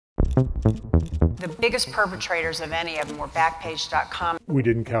The biggest perpetrators of any of them were Backpage.com. We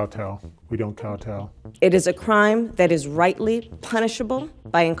didn't kowtow. We don't kowtow. It is a crime that is rightly punishable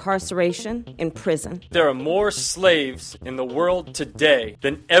by incarceration in prison. There are more slaves in the world today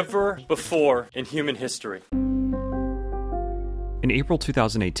than ever before in human history. In April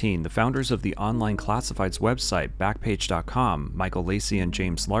 2018, the founders of the online classifieds website Backpage.com, Michael Lacey and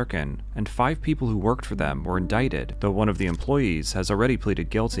James Larkin, and 5 people who worked for them were indicted, though one of the employees has already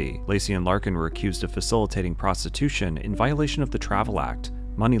pleaded guilty. Lacey and Larkin were accused of facilitating prostitution in violation of the Travel Act,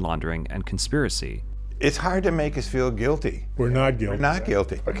 money laundering, and conspiracy. It's hard to make us feel guilty. We're not guilty. We're not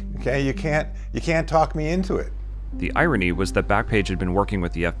guilty. Okay, you can't talk me into it. The irony was that Backpage had been working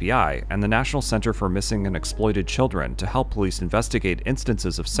with the FBI and the National Center for Missing and Exploited Children to help police investigate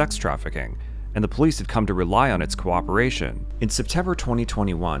instances of sex trafficking, and the police had come to rely on its cooperation. In September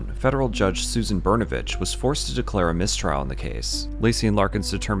 2021, federal Judge Susan Brnovich was forced to declare a mistrial in the case. Lacey and Larkin's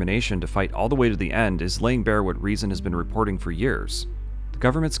determination to fight all the way to the end is laying bare what Reason has been reporting for years. The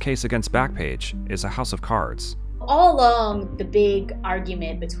government's case against Backpage is a house of cards. All along, the big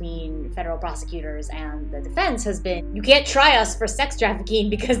argument between federal prosecutors and the defense has been, you can't try us for sex trafficking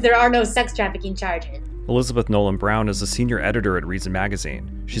because there are no sex trafficking charges. Elizabeth Nolan Brown is a senior editor at Reason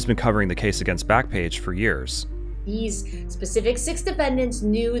magazine. She's been covering the case against Backpage for years. These specific 6 defendants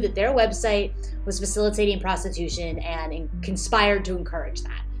knew that their website was facilitating prostitution and conspired to encourage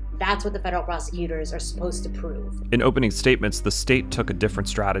that. That's what the federal prosecutors are supposed to prove. In opening statements, the state took a different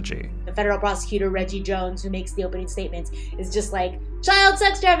strategy. The federal prosecutor, Reggie Jones, who makes the opening statements, is just like, child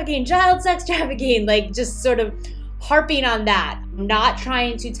sex trafficking, like just sort of harping on that, not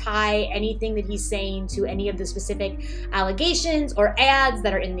trying to tie anything that he's saying to any of the specific allegations or ads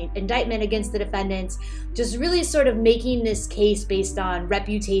that are in the indictment against the defendants, just really sort of making this case based on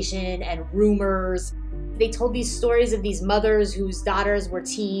reputation and rumors. They told these stories of these mothers whose daughters were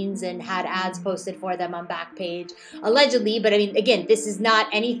teens and had ads posted for them on Backpage, allegedly, but I mean, again, this is not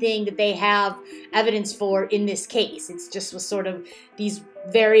anything that they have evidence for in this case. It's just was sort of these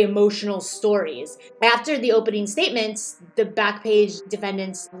very emotional stories. After the opening statements, the Backpage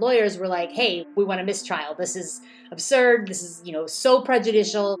defendants' lawyers were like, hey, we want a mistrial. This is absurd. This is, so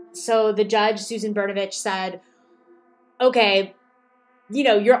prejudicial. So the judge, Susan Brnovich, said, okay,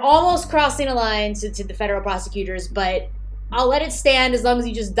 you're almost crossing a line to the federal prosecutors, but I'll let it stand as long as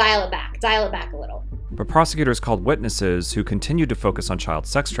you just dial it back a little. But prosecutors called witnesses who continued to focus on child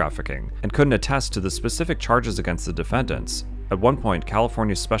sex trafficking and couldn't attest to the specific charges against the defendants. At one point,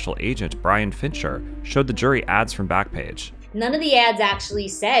 California's special agent Brian Fincher showed the jury ads from Backpage. None of the ads actually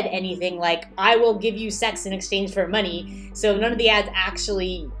said anything like, I will give you sex in exchange for money. So none of the ads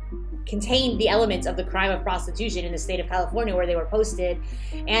actually contained the elements of the crime of prostitution in the state of California where they were posted.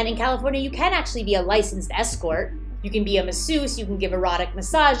 And in California, you can actually be a licensed escort. You can be a masseuse, you can give erotic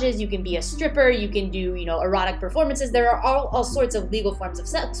massages, you can be a stripper, you can do, erotic performances. There are all sorts of legal forms of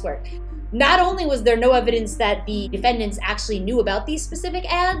sex work. Not only was there no evidence that the defendants actually knew about these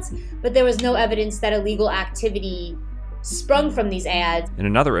specific ads, but there was no evidence that illegal activity sprung from these ads. In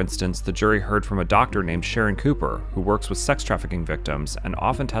another instance, the jury heard from a doctor named Sharon Cooper, who works with sex trafficking victims and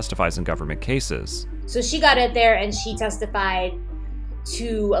often testifies in government cases. So she got out there and she testified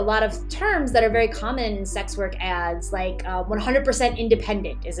to a lot of terms that are very common in sex work ads, like 100%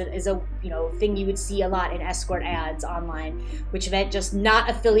 independent is a thing you would see a lot in escort ads online, which meant just not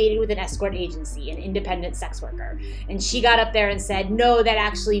affiliated with an escort agency, an independent sex worker. And she got up there and said, no, that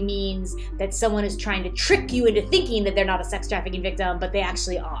actually means that someone is trying to trick you into thinking that they're not a sex trafficking victim, but they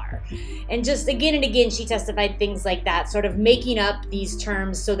actually are. And just again and again, she testified things like that, sort of making up these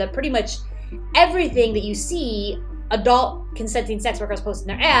terms so that pretty much everything that you see adult consenting sex workers posting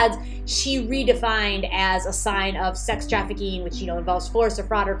their ads, she redefined as a sign of sex trafficking, which involves force or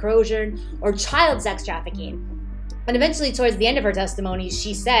fraud or coercion, or child sex trafficking. And eventually, towards the end of her testimony,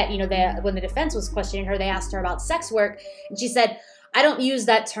 she said, when the defense was questioning her, they asked her about sex work, and she said, I don't use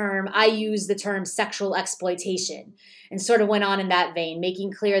that term, I use the term sexual exploitation, and sort of went on in that vein,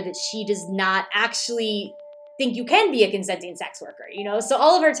 making clear that she does not actually think you can be a consenting sex worker, So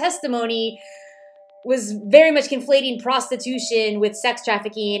all of her testimony was very much conflating prostitution with sex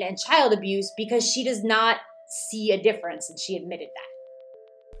trafficking and child abuse because she does not see a difference, and she admitted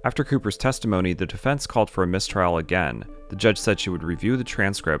that. After Cooper's testimony, the defense called for a mistrial again. The judge said she would review the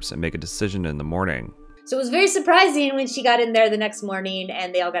transcripts and make a decision in the morning. So it was very surprising when she got in there the next morning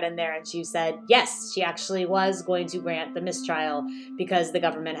and they all got in there and she said, yes, she actually was going to grant the mistrial because the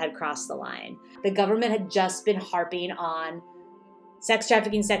government had crossed the line. The government had just been harping on sex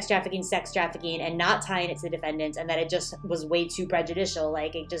trafficking, and not tying it to the defendants, and that it just was way too prejudicial.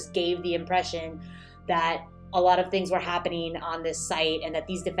 Like, it just gave the impression that a lot of things were happening on this site and that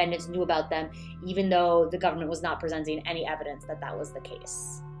these defendants knew about them, even though the government was not presenting any evidence that that was the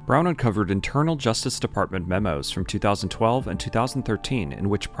case. Brown uncovered internal Justice Department memos from 2012 and 2013 in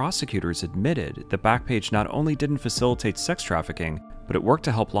which prosecutors admitted that Backpage not only didn't facilitate sex trafficking, but it worked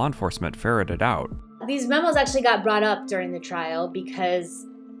to help law enforcement ferret it out. These memos actually got brought up during the trial because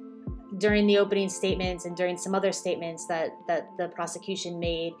during the opening statements and during some other statements that the prosecution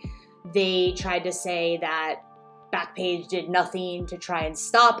made, they tried to say that Backpage did nothing to try and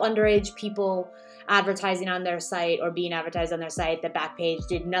stop underage people advertising on their site or being advertised on their site, that Backpage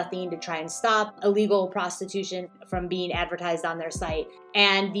did nothing to try and stop illegal prostitution from being advertised on their site.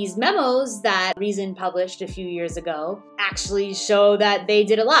 And these memos that Reason published a few years ago actually show that they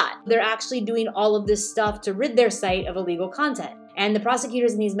did a lot. They're actually doing all of this stuff to rid their site of illegal content. And the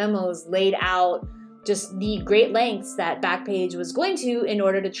prosecutors in these memos laid out just the great lengths that Backpage was going to in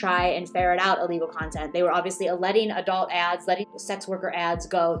order to try and ferret out illegal content. They were obviously letting adult ads, letting sex worker ads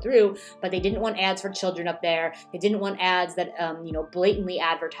go through, but they didn't want ads for children up there. They didn't want ads that, blatantly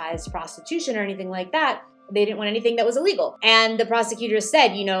advertised prostitution or anything like that. They didn't want anything that was illegal. And the prosecutors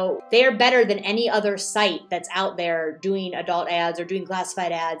said, they are better than any other site that's out there doing adult ads or doing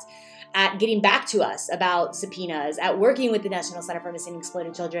classified ads at getting back to us about subpoenas, at working with the National Center for Missing and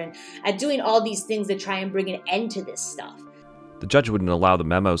Exploited Children, at doing all these things to try and bring an end to this stuff. The judge wouldn't allow the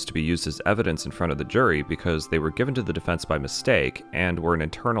memos to be used as evidence in front of the jury because they were given to the defense by mistake and were an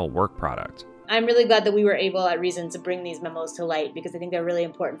internal work product. I'm really glad that we were able at Reason to bring these memos to light because I think they're really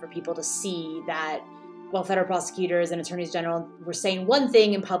important for people to see that while federal prosecutors and attorneys general were saying one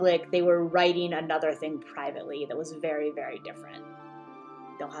thing in public, they were writing another thing privately that was very, very different.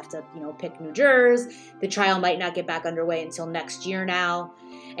 They'll have to, pick new jurors. The trial might not get back underway until next year now.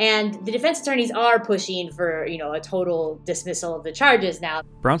 And the defense attorneys are pushing for, a total dismissal of the charges now.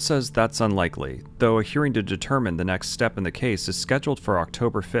 Brown says that's unlikely, though a hearing to determine the next step in the case is scheduled for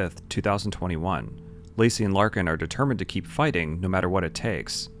October 5th, 2021. Lacey and Larkin are determined to keep fighting no matter what it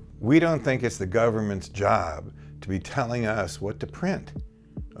takes. We don't think it's the government's job to be telling us what to print,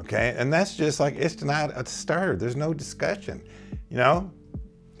 okay? And that's just like, it's not a starter. There's no discussion,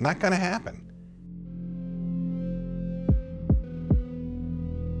 Not gonna happen.